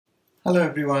Hello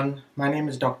everyone, my name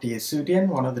is Dr. Yesudian,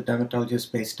 one of the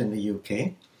dermatologists based in the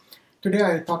UK. Today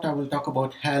I thought I will talk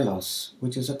about hair loss,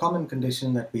 which is a common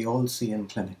condition that we all see in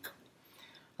clinic.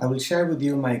 I will share with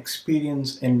you my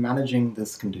experience in managing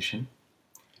this condition.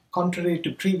 Contrary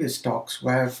to previous talks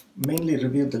where I've mainly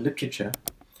reviewed the literature,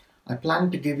 I plan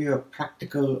to give you a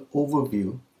practical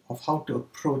overview of how to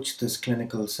approach this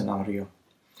clinical scenario.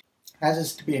 As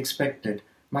is to be expected,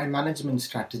 my management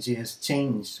strategy has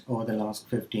changed over the last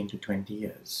 15 to 20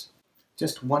 years.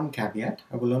 Just one caveat,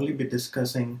 I will only be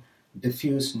discussing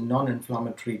diffuse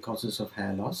non-inflammatory causes of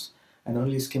hair loss and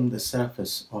only skim the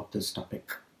surface of this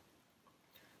topic.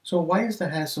 So why is the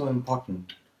hair so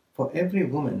important? For every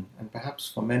woman, and perhaps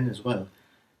for men as well,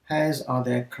 hairs are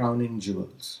their crowning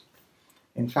jewels.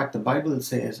 In fact, the Bible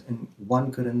says in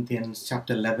 1 Corinthians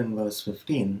chapter 11 verse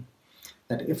 15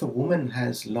 that if a woman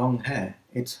has long hair,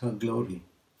 it's her glory.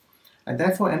 I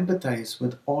therefore empathize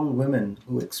with all women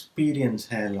who experience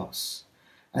hair loss,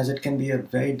 as it can be a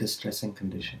very distressing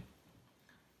condition.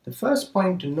 The first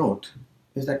point to note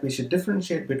is that we should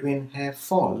differentiate between hair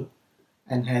fall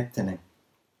and hair thinning.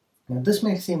 Now, this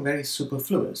may seem very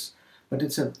superfluous, but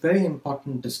it's a very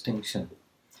important distinction.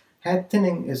 Hair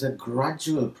thinning is a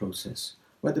gradual process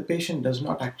where the patient does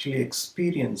not actually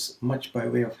experience much by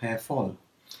way of hair fall.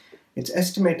 It's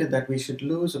estimated that we should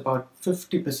lose about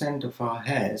 50% of our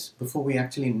hairs before we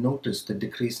actually notice the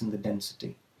decrease in the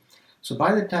density. So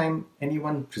by the time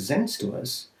anyone presents to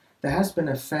us, there has been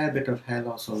a fair bit of hair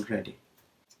loss already.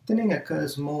 Thinning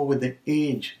occurs more with the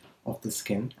age of the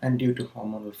skin and due to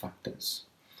hormonal factors.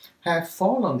 Hair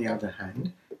fall, on the other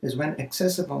hand, is when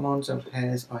excessive amounts of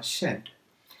hairs are shed.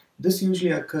 This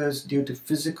usually occurs due to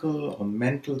physical or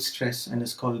mental stress and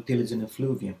is called telogen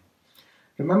effluvium.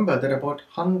 Remember that about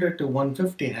 100 to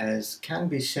 150 hairs can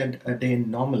be shed a day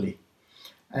normally,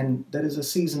 and there is a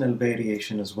seasonal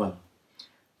variation as well.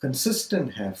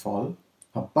 Consistent hair fall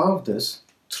above this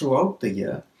throughout the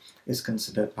year is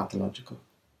considered pathological.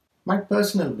 My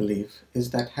personal belief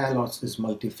is that hair loss is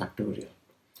multifactorial.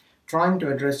 Trying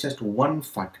to address just one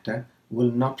factor will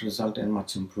not result in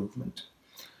much improvement.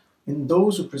 In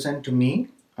those who present to me,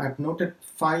 I've noted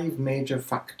 5 major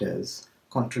factors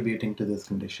contributing to this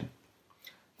condition.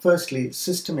 Firstly,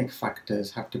 systemic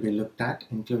factors have to be looked at,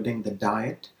 including the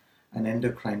diet and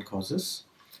endocrine causes.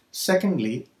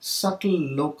 Secondly, subtle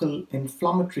local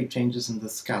inflammatory changes in the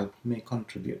scalp may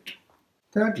contribute.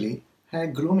 Thirdly, hair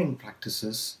grooming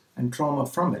practices and trauma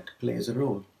from it plays a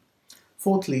role.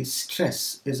 Fourthly,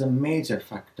 stress is a major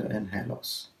factor in hair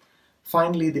loss.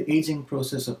 Finally, the aging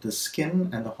process of the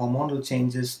skin and the hormonal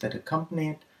changes that accompany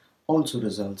it also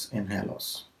results in hair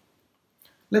loss.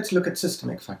 Let's look at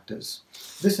systemic factors.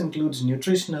 This includes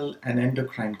nutritional and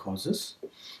endocrine causes.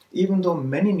 Even though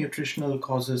many nutritional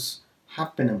causes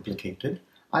have been implicated,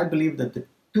 I believe that the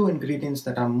 2 ingredients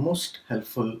that are most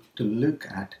helpful to look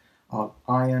at are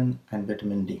iron and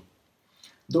vitamin D.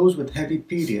 Those with heavy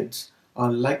periods are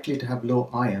likely to have low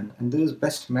iron, and this is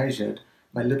best measured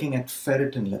by looking at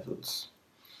ferritin levels.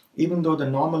 Even though the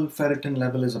normal ferritin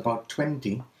level is about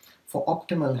 20, for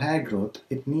optimal hair growth,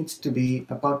 it needs to be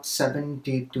about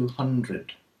 70 to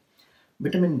 100.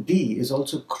 Vitamin D is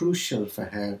also crucial for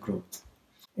hair growth.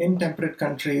 In temperate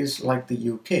countries like the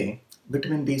UK,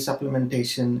 vitamin D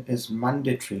supplementation is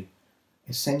mandatory,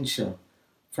 essential,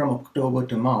 from October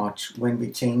to March when we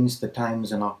change the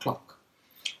times in our clock.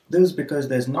 This is because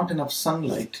there's not enough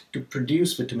sunlight to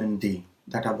produce vitamin D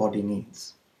that our body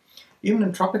needs. Even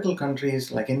in tropical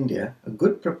countries like India, a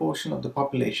good proportion of the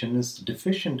population is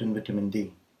deficient in vitamin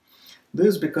D. This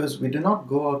is because we do not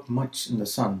go out much in the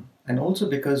sun, and also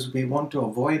because we want to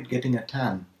avoid getting a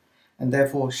tan, and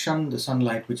therefore shun the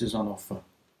sunlight which is on offer.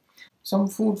 Some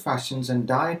food fashions and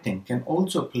dieting can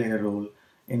also play a role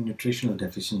in nutritional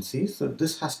deficiencies, so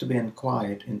this has to be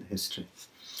inquired in the history.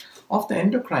 Of the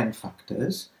endocrine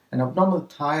factors, an abnormal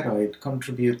thyroid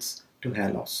contributes to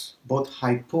hair loss. Both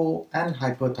hypo and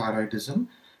hyperthyroidism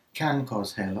can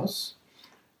cause hair loss.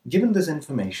 Given this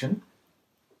information,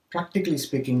 practically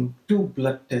speaking, 2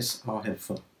 blood tests are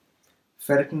helpful: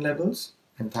 ferritin levels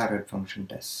and thyroid function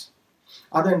tests.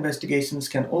 Other investigations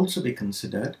can also be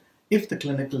considered if the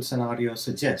clinical scenario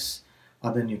suggests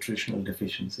other nutritional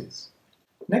deficiencies.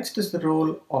 Next is the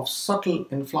role of subtle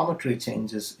inflammatory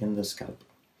changes in the scalp.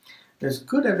 There's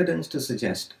good evidence to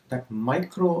suggest that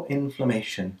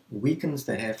microinflammation weakens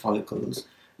the hair follicles,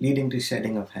 leading to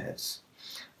shedding of hairs.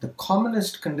 The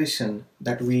commonest condition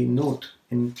that we note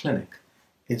in clinic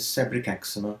is seborrheic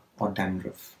eczema or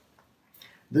dandruff.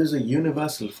 This is a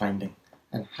universal finding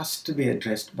and has to be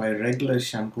addressed by regular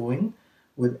shampooing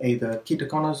with either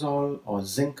ketoconazole or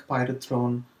zinc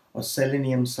pyrethroid or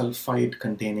selenium sulfide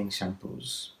containing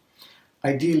shampoos.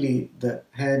 Ideally, the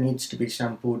hair needs to be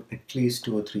shampooed at least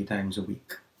 2 or 3 times a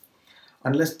week.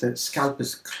 Unless the scalp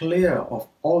is clear of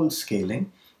all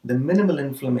scaling, the minimal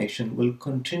inflammation will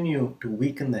continue to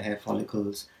weaken the hair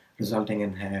follicles, resulting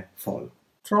in hair fall.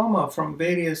 Trauma from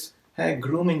various hair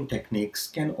grooming techniques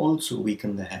can also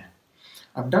weaken the hair.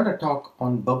 I've done a talk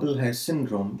on bubble hair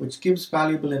syndrome, which gives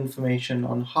valuable information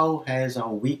on how hairs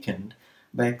are weakened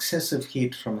by excessive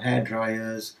heat from hair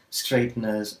dryers,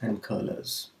 straighteners, and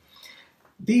curlers.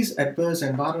 These adverse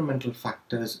environmental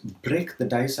factors break the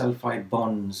disulfide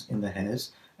bonds in the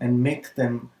hairs and make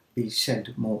them be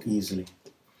shed more easily.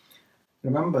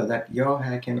 Remember that your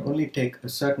hair can only take a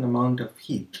certain amount of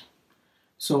heat,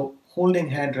 so holding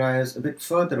hair dryers a bit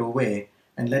further away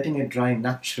and letting it dry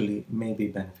naturally may be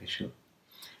beneficial.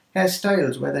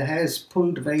 Hairstyles where the hair is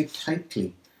pulled very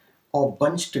tightly or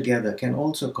bunched together can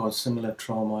also cause similar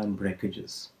trauma and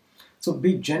breakages. So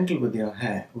be gentle with your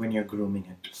hair when you're grooming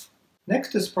it.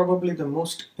 Next is probably the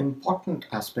most important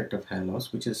aspect of hair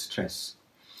loss, which is stress.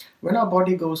 When our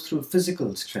body goes through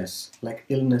physical stress, like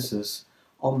illnesses,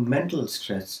 or mental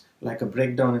stress, like a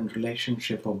breakdown in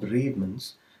relationship or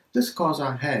bereavements, this causes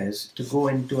our hairs to go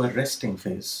into a resting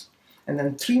phase, and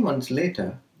then 3 months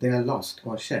later, they are lost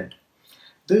or shed.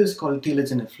 This is called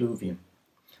telogen effluvium.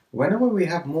 Whenever we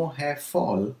have more hair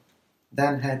fall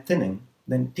than hair thinning,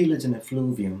 then telogen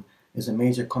effluvium is a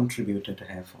major contributor to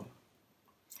hair fall.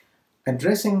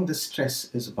 Addressing the stress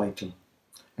is vital.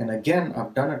 And again,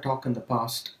 I've done a talk in the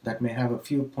past that may have a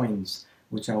few points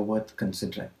which are worth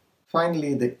considering.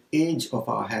 Finally, the age of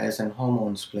our hairs and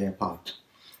hormones play a part.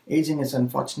 Aging is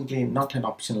unfortunately not an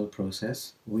optional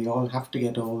process. We all have to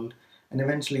get old, and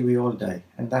eventually we all die,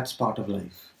 and that's part of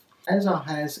life. As our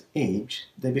hairs age,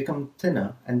 they become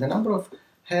thinner, and the number of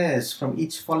hairs from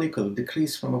each follicle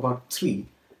decrease from about 3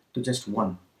 to just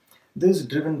 1. This is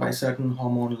driven by certain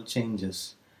hormonal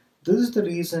changes. This is the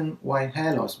reason why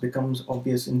hair loss becomes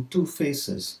obvious in 2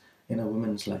 phases in a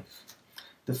woman's life.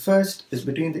 The first is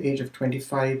between the age of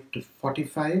 25 to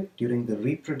 45 during the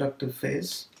reproductive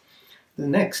phase. The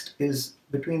next is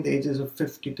between the ages of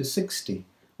 50 to 60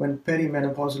 when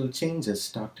perimenopausal changes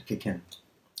start to kick in.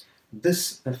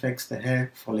 This affects the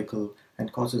hair follicle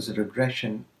and causes a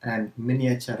regression and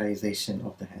miniaturization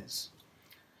of the hairs.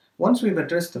 Once we've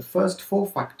addressed the first 4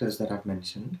 factors that I've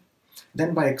mentioned,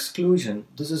 then by exclusion,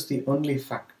 this is the only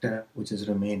factor which is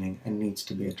remaining and needs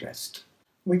to be addressed.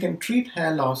 We can treat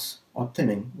hair loss or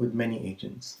thinning with many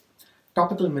agents.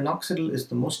 Topical minoxidil is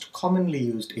the most commonly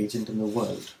used agent in the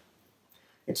world.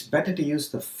 It's better to use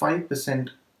the 5%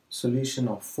 solution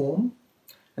of foam,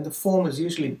 and the foam is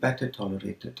usually better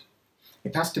tolerated.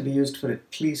 It has to be used for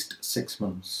at least 6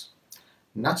 months.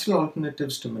 Natural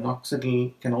alternatives to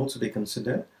minoxidil can also be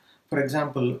considered. For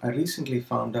example, I recently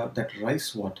found out that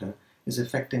rice water is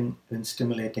effective in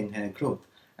stimulating hair growth,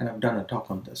 and I've done a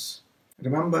talk on this.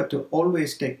 Remember to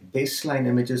always take baseline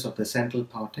images of the central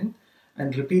parting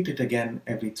and repeat it again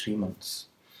every 3 months.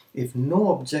 If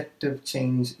no objective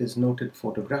change is noted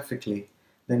photographically,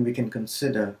 then we can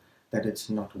consider that it's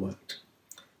not worked.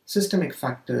 Systemic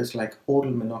factors like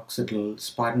oral minoxidil,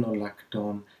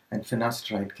 spironolactone, and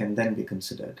finasteride can then be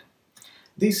considered.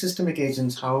 These systemic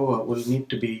agents, however, will need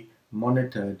to be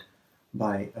monitored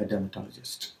by a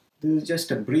dermatologist. This is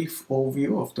just a brief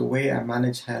overview of the way I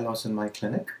manage hair loss in my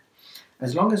clinic.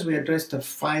 As long as we address the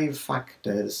 5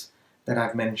 factors that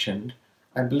I've mentioned,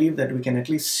 I believe that we can at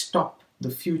least stop the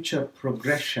future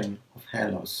progression of hair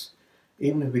loss,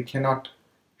 even if we cannot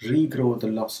regrow the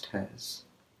lost hairs.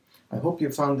 I hope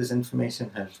you found this information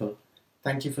helpful.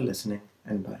 Thank you for listening,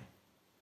 and bye.